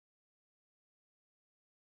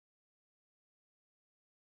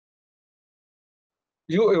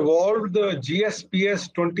you evolved the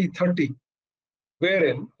GSPS 2030,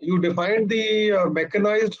 wherein you defined the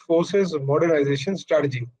Mechanized Forces Modernization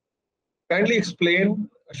Strategy. Kindly explain,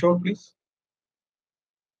 Ashok, please.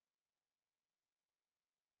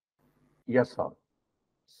 Yes, sir.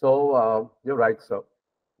 So you're right, sir.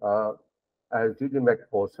 Uh, as DG Mech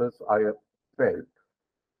Forces, I have felt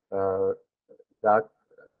uh, that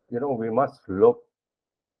we must look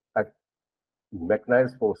at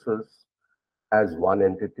mechanized forces as one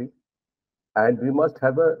entity, and we must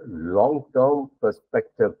have a long-term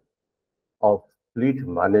perspective of fleet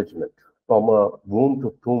management from a womb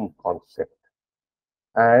to tomb concept,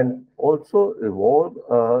 and also evolve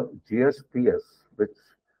GSPS, which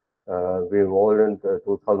we evolved in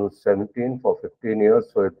 2017 for 15 years,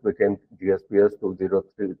 so it became GSPS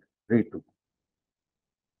 2032.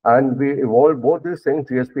 And we evolved both these things,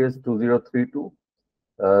 GSPS 2032,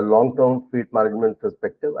 long-term fleet management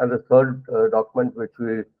perspective, and the third document which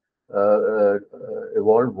we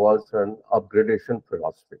evolved was an upgradation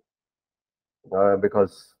philosophy,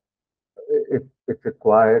 because it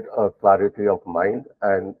required a clarity of mind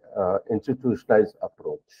and institutionalized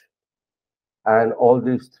approach. And all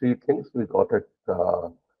these three things, we got it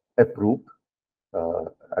approved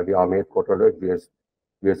at the Army headquarters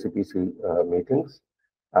GSCPC meetings.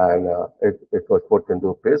 And it was put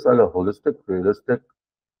into place as a holistic, realistic,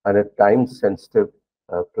 and a time-sensitive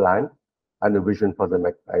plan and a vision for the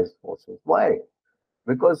mechanized forces. Why?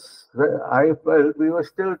 Because I felt we were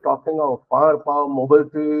still talking of firepower,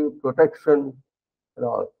 mobility, protection.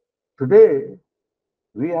 Today,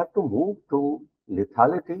 we have to move to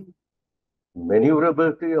lethality,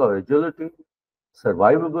 maneuverability or agility,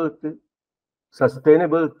 survivability,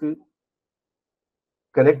 sustainability,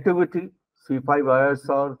 connectivity, C5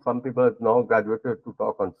 ISR. Some people have now graduated to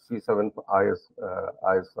talk on C7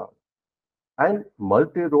 ISR, and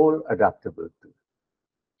multi-role adaptability.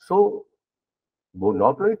 So,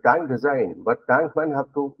 not only tank design, but tank men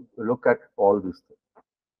have to look at all these things.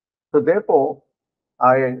 So, therefore,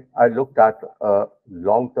 I looked at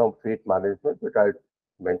long-term fleet management, which I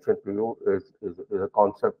mentioned to you is a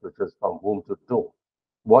concept which is from womb to tomb.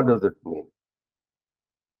 What does it mean?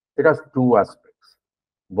 It has two aspects.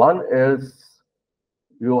 One is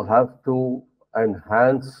you have to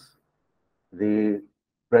enhance the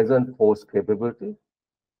present force capability.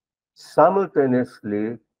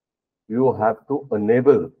 Simultaneously, you have to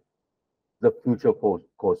enable the future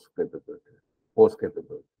force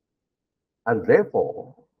capability. And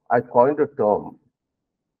therefore, I coined a term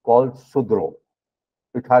called Sudro.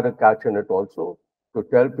 It had a catch in it also to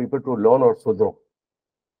tell people to learn or Sudro.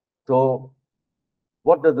 So,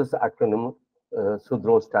 what does this acronym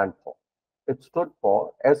Sudro stand for? It stood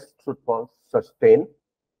for S stood for sustain,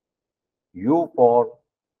 U for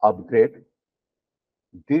upgrade,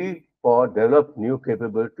 D for develop new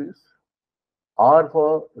capabilities, R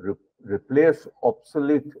for replace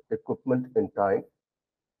obsolete equipment in time,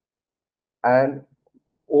 and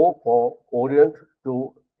O for orient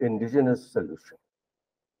to indigenous solution.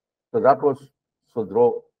 So that was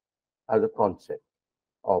Sudro as a concept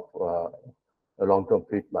of long-term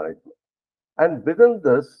fleet management. And within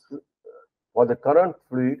this, for the current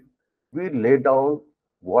fleet, we lay down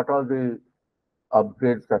what are the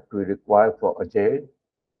upgrades that we require for Ajay,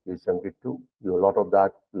 T72. A lot of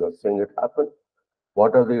that, you are seeing it happen.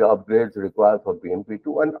 What are the upgrades required for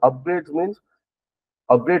BMP2? And upgrades means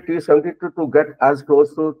upgrade T72 to get as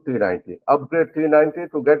close to T90. Upgrade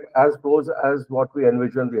T90 to get as close as what we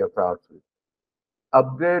envision the FR3.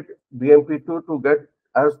 Upgrade BMP2 to get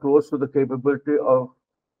as close to the capability of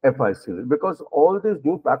FIC. Because all these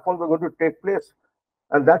new platforms are going to take place,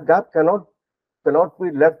 and that gap cannot be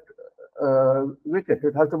left vacant.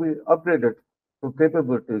 It has to be upgraded to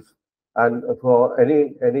capabilities. And for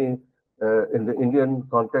any in the Indian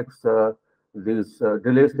context, these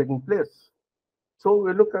delays taking place. So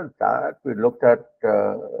we looked at that. We looked at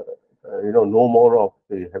no more of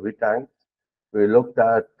the heavy tanks. We looked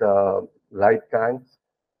at light tanks.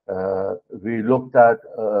 We looked at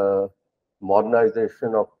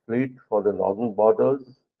modernization of fleet for the northern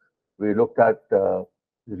borders. We looked at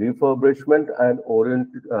refurbishment and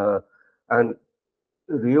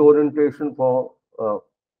reorientation for uh,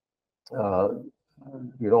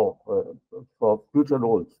 for future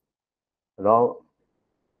roles. Now,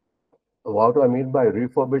 what do I mean by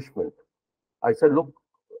refurbishment? I said, look,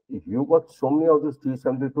 you got so many of these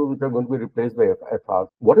T-72 which are going to be replaced by FR.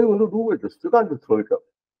 What are you going to do with this? You can't just throw it up.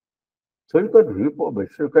 So you can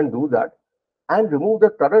refurbish, you can do that and remove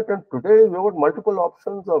the turret. And today you have multiple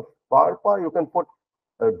options of firepower. You can put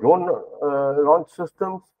drone launch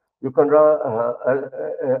systems. You can run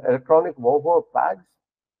electronic warfare pads.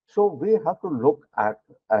 So we have to look at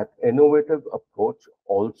innovative approach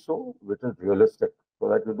also, which is realistic, so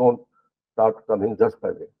that you don't start coming just by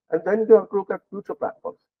way. And then you have to look at future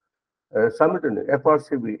platforms. Simultaneously,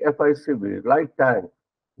 FRCV, FICV, light tank,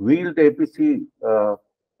 wheeled APC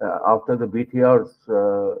after the BTRs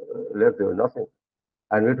left, there was nothing.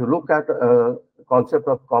 And we have to look at concept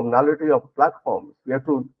of commonality of platforms. We have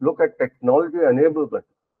to look at technology enablement.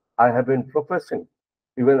 I have been professing,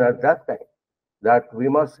 even at that time, that we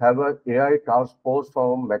must have an AI task force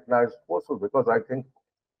from mechanized forces because I think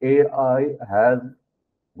AI has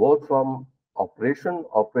both from operational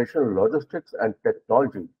logistics, and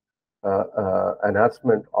technology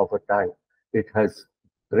enhancement of a tank. It has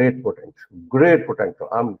great potential, great potential.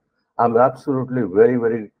 I'm absolutely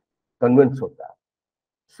very convinced of that.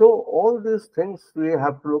 So all these things we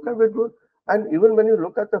have to look at with good. And even when you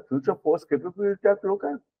look at the future force capability, you have to look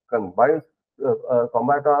at combined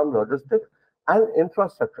combat arm logistics and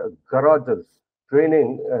infrastructure, garages,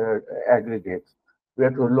 training aggregates. We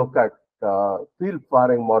have to look at field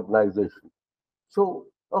firing modernization. So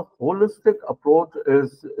a holistic approach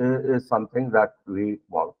is something that we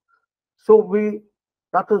want. So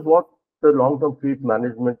that is what the long-term fleet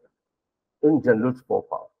management in general spoke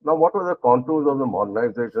of. Now, what are the contours of the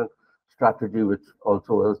modernization strategy, which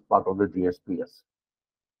also is part of the GSPS?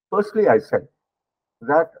 Firstly, I said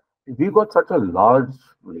that we got such a large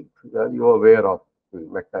fleet. You're aware of the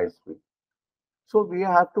mechanized fleet. So we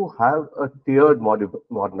have to have a tiered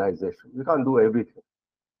modernization. We can't do everything.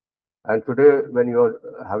 And today, when you're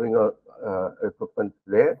having a equipment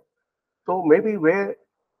there, so maybe where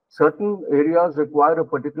certain areas require a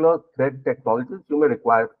particular thread technologies, you may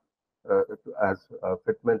require as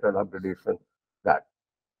fitment and upgradation that.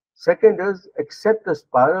 Second is accept the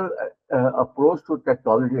spiral approach to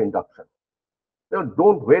technology induction. You know,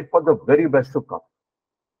 don't wait for the very best to come.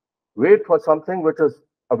 Wait for something which is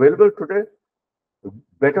available today,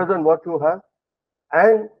 better than what you have,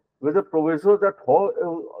 and with the proviso that how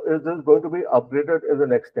is this going to be upgraded in the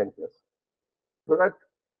next 10 years. So that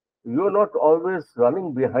you're not always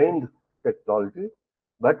running behind technology,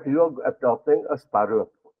 but you're adopting a spiral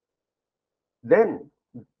approach. Then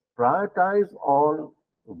prioritize on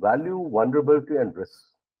value, vulnerability, and risk.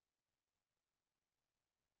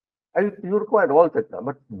 And you require all technology,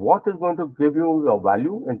 but what is going to give you your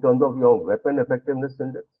value in terms of your weapon effectiveness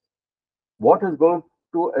index? What is going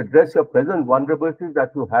to address your present vulnerabilities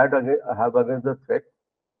that you have against the threat?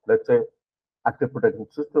 Let's say active protection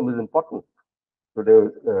system is important today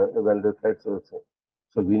when the threats are the same.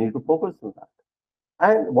 So we need to focus on that.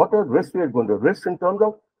 And what are risks we are going to risk in terms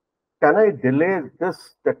of can I delay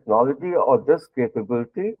this technology or this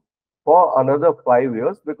capability for another 5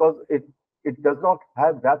 years because it does not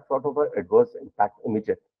have that sort of an adverse impact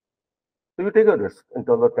immediately. So you take a risk in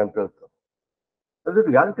terms of temporal term. And the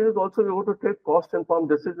reality is also you have to take cost-informed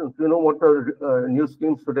decisions. You know what are new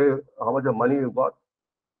schemes today, how much of money you got.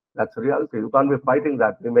 That's the reality. You can't be fighting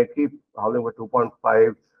that. We may keep having a 2.5,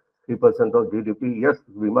 3% of GDP. Yes,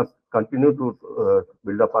 we must continue to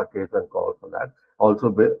build up our case and call for that.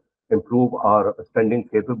 Also improve our spending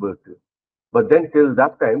capability. But then till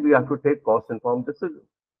that time, we have to take cost-informed decisions.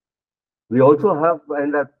 We also have,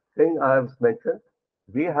 and that thing I have mentioned,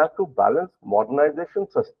 we have to balance modernization,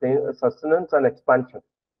 sustenance, and expansion.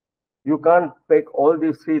 You can't take all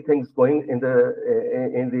these three things going in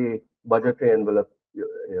the budgetary envelope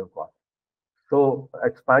you've got. So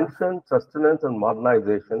expansion, sustenance, and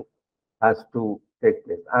modernization has to take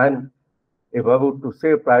place. And if I were to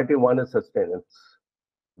say priority one is sustenance,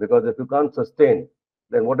 because if you can't sustain,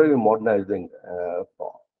 then what are you modernizing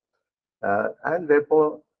for? And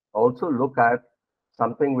therefore, also look at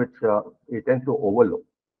something which we tend to overlook.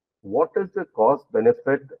 What is the cost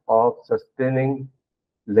benefit of sustaining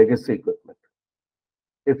legacy equipment?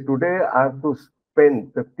 If today I have to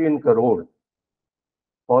spend 15 crore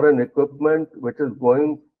for an equipment which is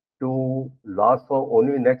going to last for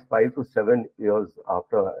only next 5 to 7 years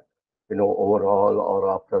after, overall or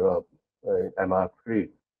after MR3,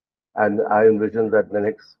 and I envision that the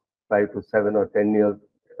next 5 to 7 or 10 years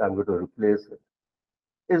I'm going to replace it.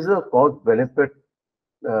 Is the cost benefit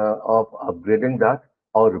of upgrading that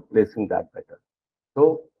or replacing that better?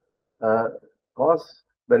 So, cost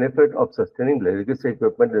benefit of sustaining legacy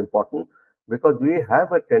equipment is important because we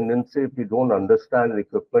have a tendency, if we don't understand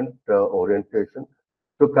equipment orientation,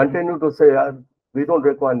 to continue to say, we don't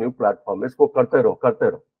require new platform. It's for karte raho, karte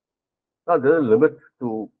raho. Now, there is a limit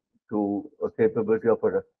to a capability of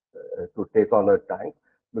to take on a tank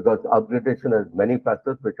because upgradation has many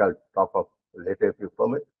factors, which I'll talk of later if you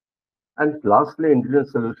permit. And lastly,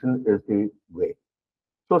 indigenous solution is the way.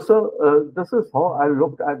 So, sir, this is how I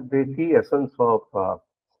looked at the key essence of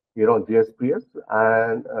GSPS,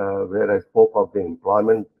 and where I spoke of the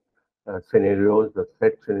employment scenarios, the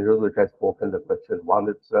threat scenarios, which I spoke in the question one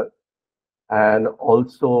itself, and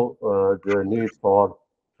also the need for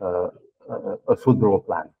a Sudro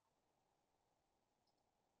plan.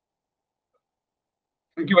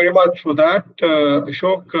 Thank you very much for that.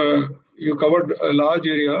 Ashok, you covered a large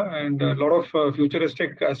area and a lot of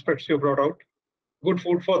futuristic aspects you brought out. Good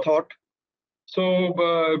food for thought. So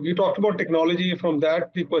you talked about technology. From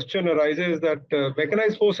that, the question arises that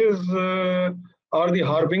mechanized forces are the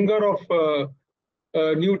harbinger of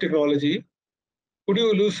new technology. Could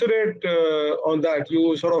you elucidate on that?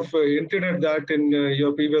 You sort of hinted at that in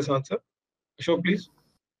your previous answer. Ashok, please.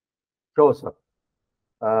 Sure, sir.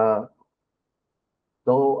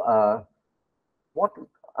 So what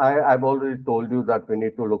I've already told you that we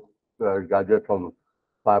need to look gadget from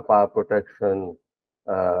firepower protection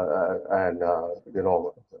and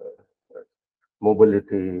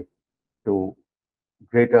mobility to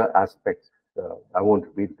greater aspects. I won't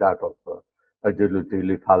repeat that of agility,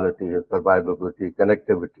 lethality, survivability,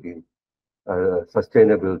 connectivity,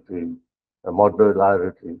 sustainability,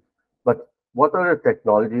 modularity. But what are the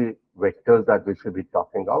technology vectors that we should be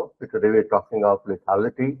talking about? Today we're talking about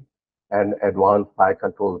lethality and advanced fire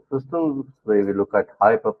control systems, where we look at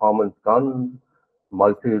high performance guns,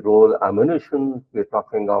 multi-role ammunition. We're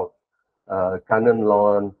talking about cannon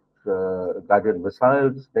launch, guided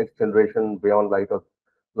missiles, next generation beyond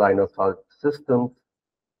line of sight systems,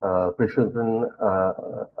 precision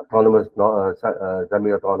autonomous,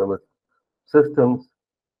 semi-autonomous systems.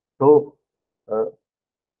 So uh,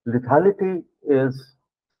 lethality is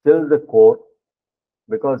still the core,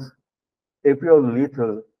 because if you're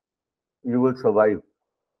lethal, you will survive.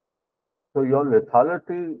 So your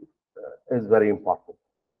lethality is very important,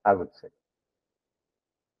 I would say.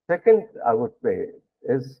 Second, I would say,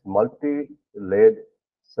 is multi-layered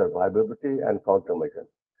survivability and countermeasures.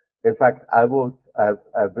 In fact, I've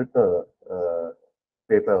written a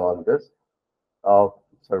paper on this of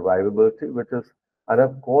survivability, which is, and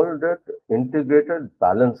I've called it integrated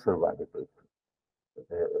balanced survivability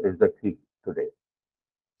is the key today.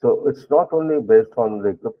 So it's not only based on the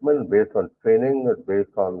equipment, based on training, it's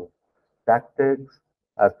based on tactics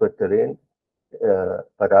as per terrain.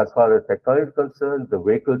 But as far as technology is concerned, the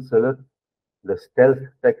vehicle silhouette, the stealth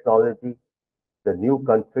technology, the new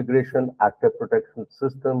configuration active protection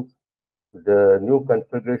systems, the new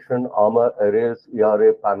configuration armor arrays,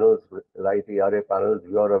 ERA panels, light ERA panels,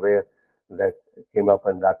 you are aware that came up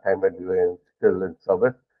in that time when we were still in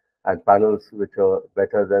service, and panels which are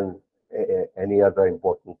better than any other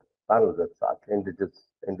important panels as such,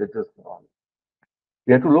 indigenous one.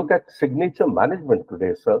 We have to look at signature management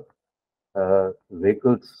today, sir.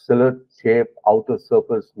 Vehicles, silhouette, shape, outer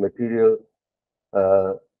surface material,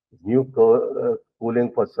 uh, new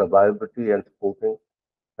cooling for survivability and sporting.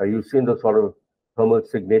 You've seen the sort of thermal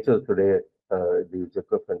signatures today, these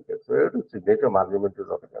equipment gets. So signature management is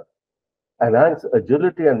of here. Enhanced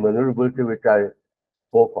agility and maneuverability, which I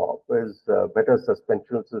spoke of, is better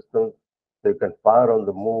suspension systems. So you can fire on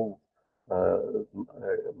the move,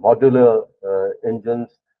 modular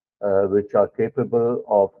engines, which are capable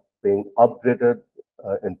of being upgraded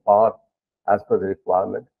in power as per the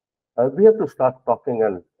requirement. We have to start talking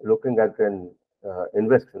and looking at and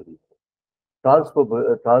investing in these.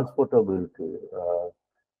 Transportability,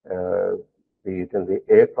 be it in the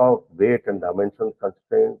aircraft weight and dimension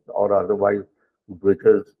constraints or otherwise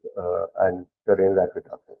bridges and terrain that we're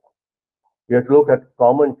talking about. We have to look at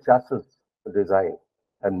common chassis design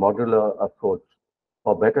and modular approach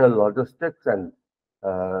for better logistics and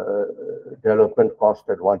uh, development cost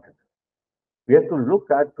advantage. We have to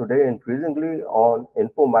look at today increasingly on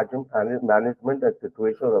info management and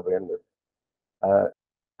situational awareness. Uh,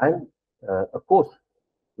 and of course,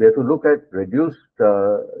 we have to look at reduced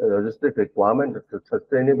logistic requirement,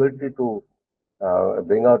 sustainability to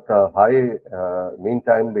bring out a high mean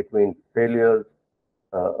time between failures,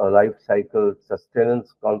 a life cycle,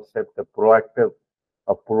 sustenance concept, a proactive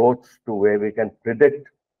approach to where we can predict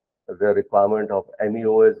the requirement of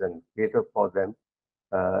MEOs and cater for them.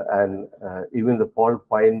 And even the fault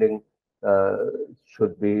finding uh,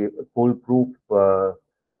 should be foolproof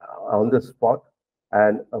on the spot,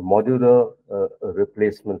 and modular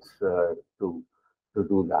replacements to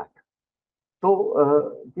do that.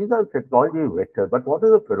 So these are technology vectors. But what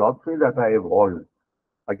is the philosophy that I evolved?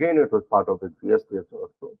 Again, it was part of the GSPS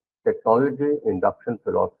also. Technology induction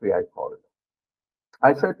philosophy, I call it.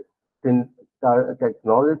 I said in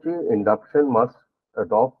technology induction must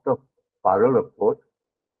adopt a parallel approach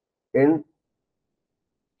in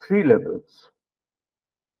three levels.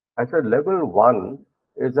 I said level one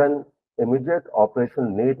is an immediate operational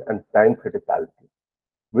need and time criticality,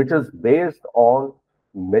 which is based on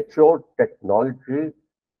mature technology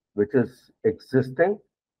which is existing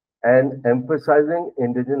and emphasizing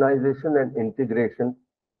indigenization and integration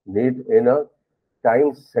need in a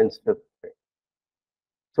time sensitive way.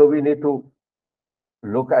 So we need to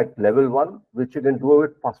look at level one, which you can do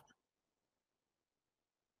it fast,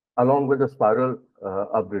 along with the spiral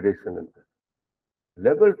upgradation in this.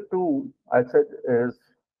 Level two, I said, is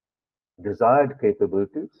desired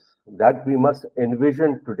capabilities that we must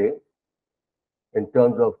envision today in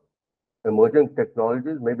terms of emerging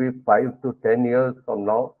technologies, maybe 5 to 10 years from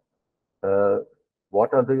now.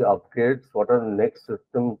 What are the upgrades? What are the next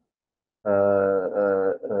system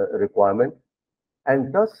requirements?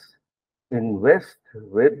 And thus invest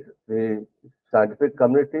with the scientific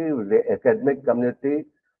community, with the academic community,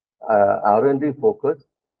 R&D focus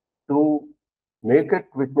to make it,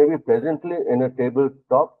 which may be presently in a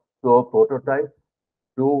tabletop, to a prototype,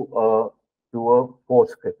 to a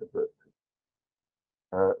force capability,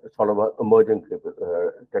 sort of a emerging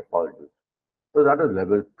technology. So that is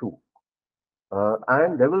level two.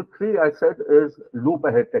 And level three, I said, is loop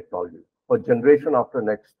ahead technology for generation after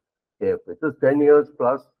next AF, which is 10 years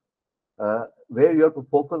plus, where you have to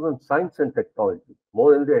focus on science and technology,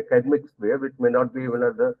 more in the academic sphere, which may not be even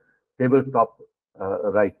at the tabletop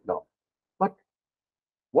right now. But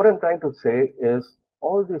what I'm trying to say is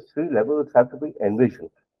all these three levels have to be envisioned,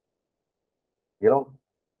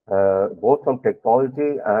 both from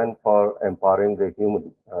technology and for empowering the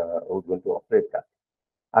human who's going to operate that.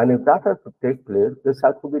 And if that has to take place, this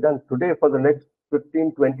has to be done today for the next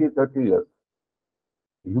 15, 20, 30 years.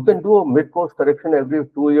 You can do a mid-course correction every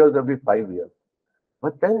 2 years, every 5 years.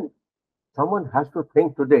 But then someone has to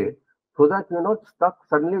think today so that you're not stuck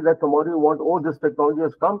suddenly that tomorrow you want, oh, this technology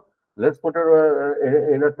has come, let's put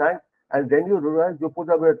it in a tank. And then you realize you put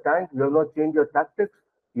up a tank, you have not changed your tactics,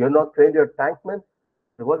 you have not trained your tankmen.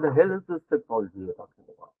 So what the hell is this technology you're talking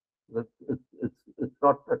about? It's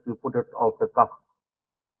not that you put it off the cuff.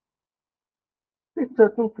 There are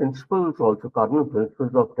certain principles also, cardinal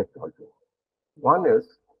principles of technology. One is,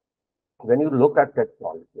 when you look at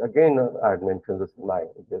technology, again, I had mentioned this in my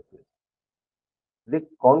example, the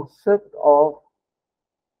concept of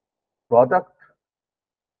product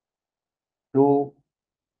to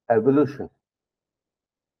evolution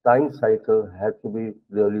time cycle has to be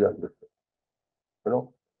really understood.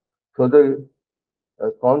 So the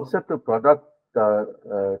concept of product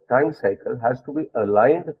time cycle has to be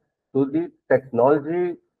aligned to the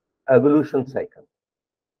technology evolution cycle.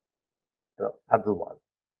 That's the one.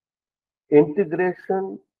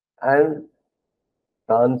 Integration and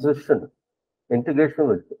transition, integration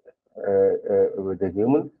with the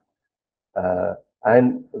human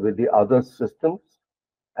and with the other systems,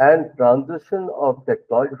 and transition of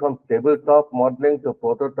technology from tabletop modeling to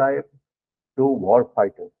prototype to war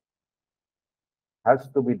fighting has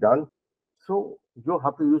to be done. So you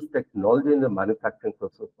have to use technology in the manufacturing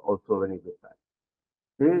process also when you do that.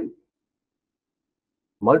 The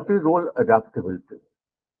multi-role adaptability.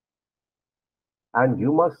 And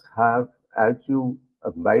you must have, as you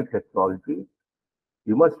apply technology,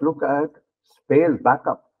 you must look at spare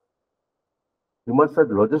backup. You must have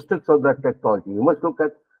logistics of that technology. You must look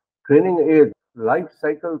at training aids, life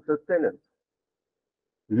cycle sustenance.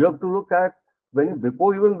 You have to look at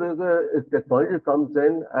before even the technology comes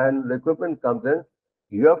in and the equipment comes in,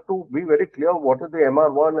 you have to be very clear what is the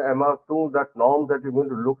MR1, MR2, that norm that you're going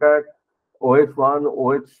to look at, OH1,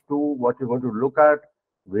 OH2, what you're going to look at,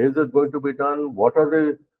 where is it going to be done, what are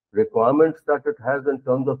the requirements that it has in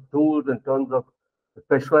terms of tools, in terms of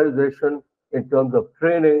specialization, in terms of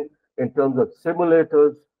training, in terms of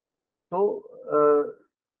simulators. So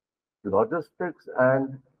logistics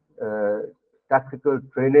and tactical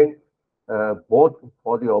training, both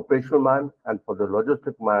for the operational man and for the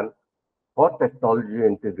logistic man, for technology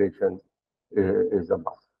integration is a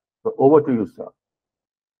must. So over to you, sir.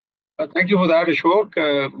 Thank you for that, Ashok.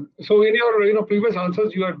 So in your previous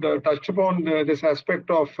answers, you had touched upon this aspect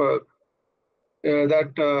of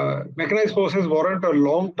that mechanized forces warrant a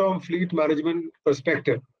long-term fleet management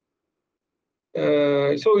perspective.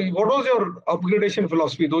 So what was your upgradation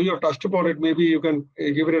philosophy? Though you have touched upon it, maybe you can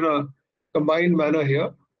give it in a combined manner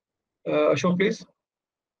here. Ashok, please.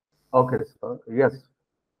 Okay, sir. Yes.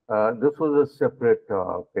 This was a separate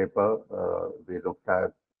paper we looked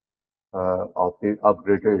at of the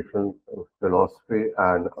upgradation philosophy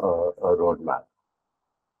and a roadmap.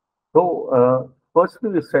 So, firstly,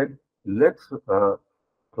 we said, let's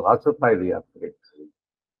classify the upgrades.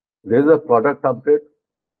 There's a product upgrade.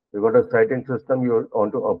 You got a sighting system, you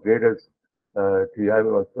want to upgrade its TI,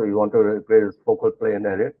 so you want to upgrade its focal plane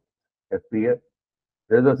array. FPA.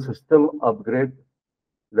 There's a system upgrade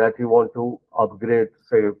that you want to upgrade,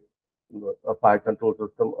 say, a fire control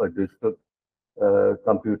system, a digital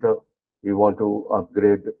computer. You want to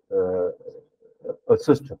upgrade a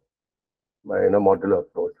system in a modular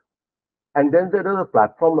approach. And then there is a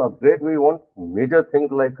platform upgrade. We want major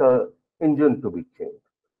things like a engine to be changed,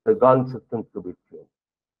 the gun systems to be changed,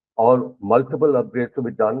 or multiple upgrades to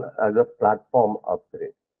be done as a platform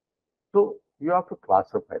upgrade. So you have to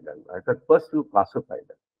classify them. Right? At first, you classify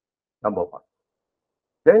them, number one.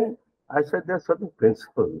 Then I said there are certain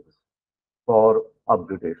principles for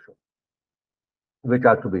upgradation which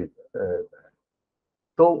have to be.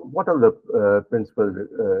 So what are the principles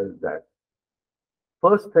that?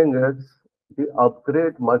 First thing is the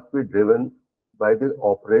upgrade must be driven by the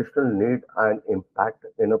operational need and impact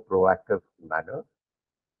in a proactive manner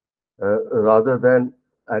rather than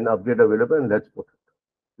an upgrade available and let's put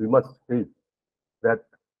it. We must see that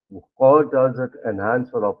how does it enhance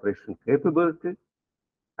our operation capability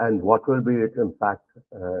and what will be its impact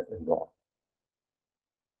involved.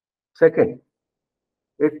 Second,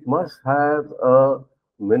 it must have a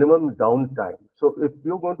minimum downtime. So if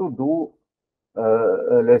you're going to do,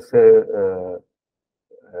 let's say,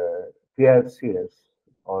 PVSM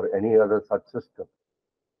or any other such system,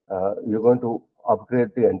 you're going to upgrade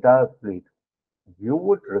the entire fleet, you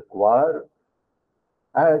would require,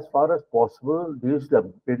 as far as possible, these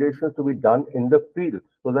upgradations to be done in the field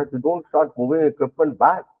so that you don't start moving equipment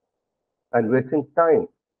back and wasting time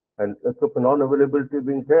and equipment non-availability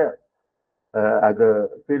being there as a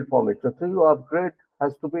field formation. So your upgrade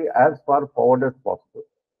has to be as far forward as possible.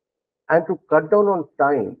 And to cut down on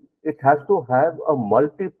time, it has to have a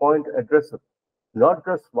multi-point addressable, not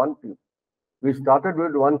just one team. We started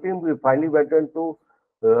with one team, we finally went into,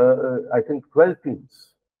 I think, 12 teams.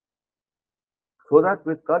 So that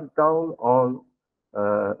we cut down on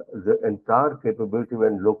the entire capability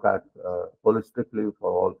when look at holistically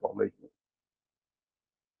for all formations.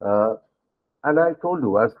 And I told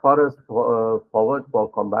you, as far as forward for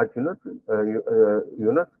combat units,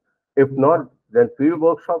 if not, then field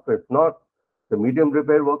workshop, if not, the medium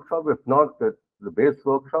repair workshop, if not, the base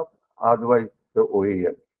workshop, otherwise the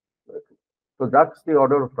OEM. So that's the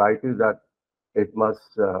order of priority that it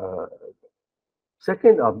must.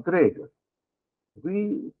 Second, upgrade.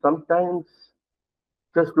 We sometimes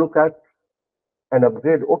just look at an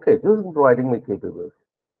upgrade. Okay, this is providing me capability.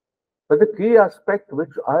 But the key aspect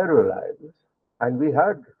which I realized, and we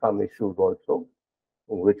had some issues also,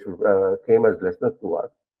 which came as lessons to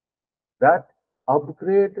us, that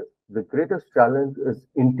upgrade, the greatest challenge is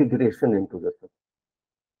integration into the system.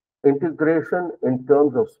 Integration in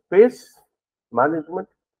terms of space management,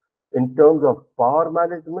 in terms of power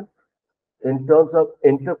management, in terms of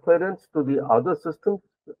interference to the other systems,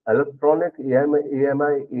 electronic,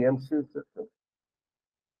 EMI, EMC systems.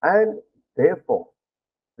 And therefore,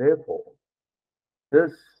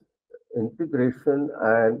 this integration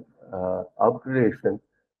and upgradation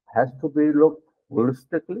has to be looked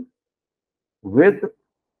holistically with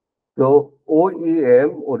the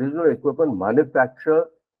OEM, original equipment manufacturer,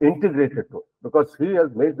 integrated to it, because he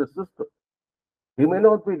has made the system. He may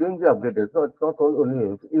not be doing the upgrade. It's not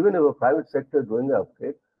only, even if a private sector is doing the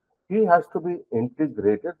upgrade, he has to be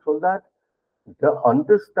integrated so that the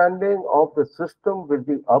understanding of the system with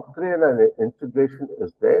the upgrade and integration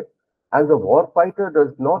is there, and the warfighter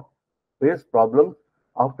does not face problems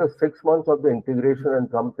after 6 months of the integration and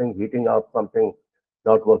something heating up, something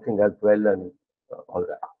not working as well, and all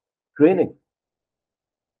that. Training,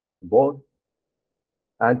 both,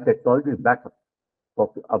 and technology backup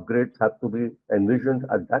of the upgrades have to be envisioned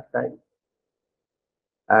at that time.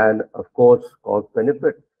 And of course, cost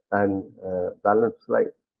benefit and balanced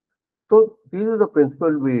life. So these are the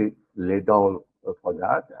principles we laid down for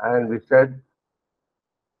that. And we said,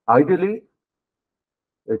 ideally,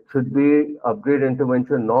 it should be upgrade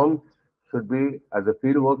intervention norms, should be as a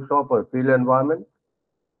field workshop or field environment.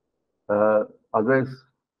 Otherwise,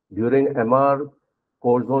 during MR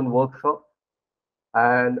core zone workshop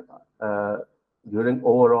and during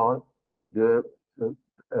overall the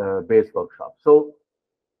base workshop. So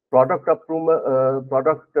product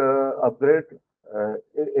upgrade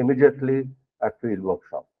immediately at field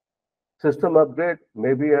workshop. System upgrade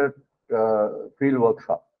maybe at field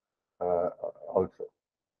workshop also,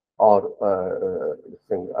 or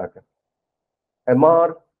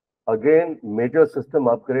MR, again, major system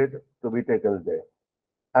upgrade to be taken there,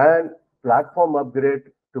 and platform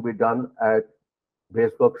upgrade to be done at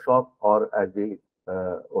base workshop or at the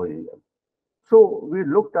OEM. So we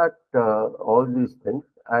looked at all these things,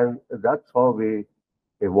 and that's how we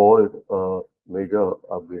evolved a major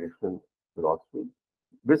upgradation philosophy.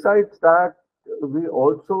 Besides that, we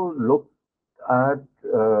also look at,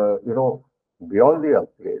 beyond the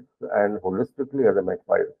upgrades and holistically as a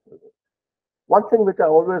MechWise. One thing which I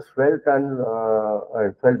always felt and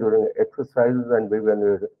I felt during exercises and maybe when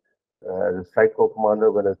the strike corps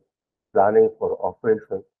commander when I was planning for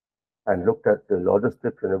operation and looked at the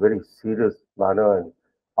logistics in a very serious manner and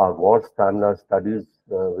our war stamina studies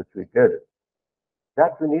which we did,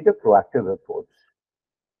 that we need a proactive approach.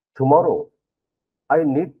 Tomorrow, I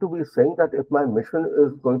need to be saying that if my mission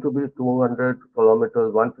is going to be 200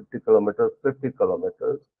 kilometers, 150 kilometers, 50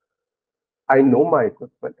 kilometers, I know my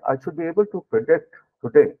equipment. I should be able to predict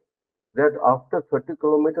today that after 30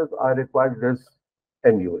 kilometers, I require this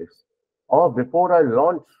MUAs. Or before I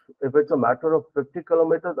launch, if it's a matter of 50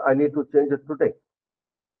 kilometers, I need to change it today.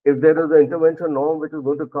 If there is an intervention norm which is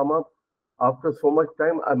going to come up after so much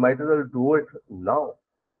time, I might as well do it now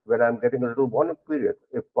when I'm getting a little warning period,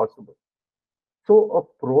 if possible. So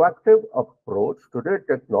a proactive approach today,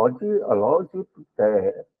 technology allows you to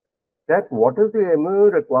say that what is the MOU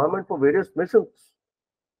requirement for various missions,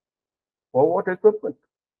 for what equipment,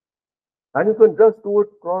 and you can just do it.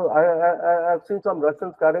 I've seen some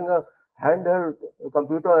Russians carrying a handheld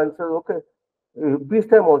computer and say, okay,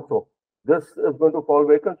 peacetime also. This is going to fall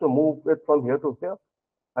vacant, so move it from here to here.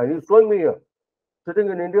 And he's showing me here. Sitting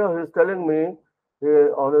in India, he's telling me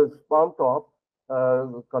on his palm top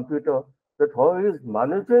computer that how he is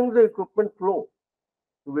managing the equipment flow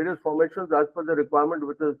to various formations as per the requirement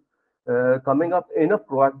which is coming up in a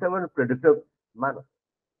proactive and predictive manner.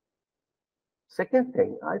 Second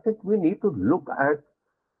thing, I think we need to look at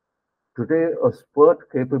today a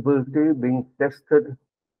spurt capability being tested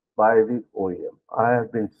by the OEM. I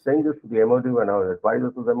have been saying this to the MOD when I was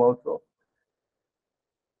advisor to them also.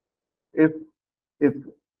 If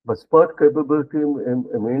a spurt capability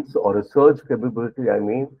means, or a surge capability, I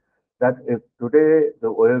mean, that if today the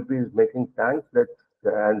OLP is making tanks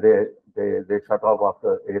and they shut off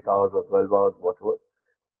after 8 hours or 12 hours, whatever,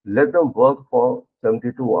 let them work for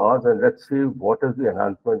 72 hours and let's see what is the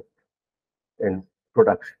enhancement in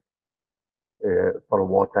production for a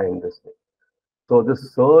wartime this thing. So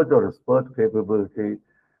this surge or a spurt capability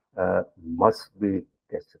must be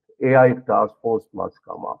tested. AI task force must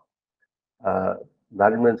come up.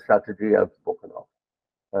 Management strategy I've spoken of.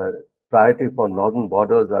 Priority for northern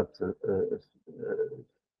borders I've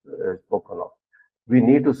spoken of. We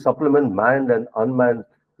need to supplement manned and unmanned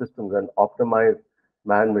systems and optimize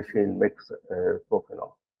man-machine mix spoken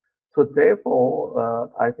of. So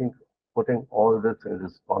therefore, I think putting all this in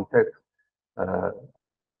this context,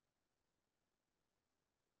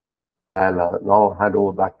 I'll now hand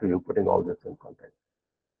over back to you, putting all this in context.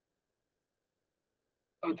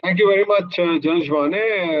 Thank you very much, General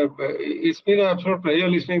Shivane. It's been an absolute pleasure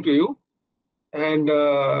listening to you. And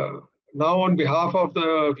now on behalf of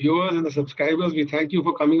the viewers and the subscribers, we thank you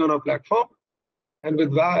for coming on our platform. And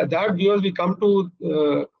with that viewers, we come to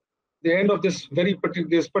the end of this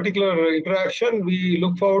particular interaction. We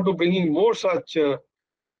look forward to bringing more such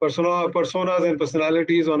personas and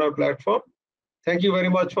personalities on our platform. Thank you very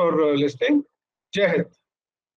much for listening. Jai Hind.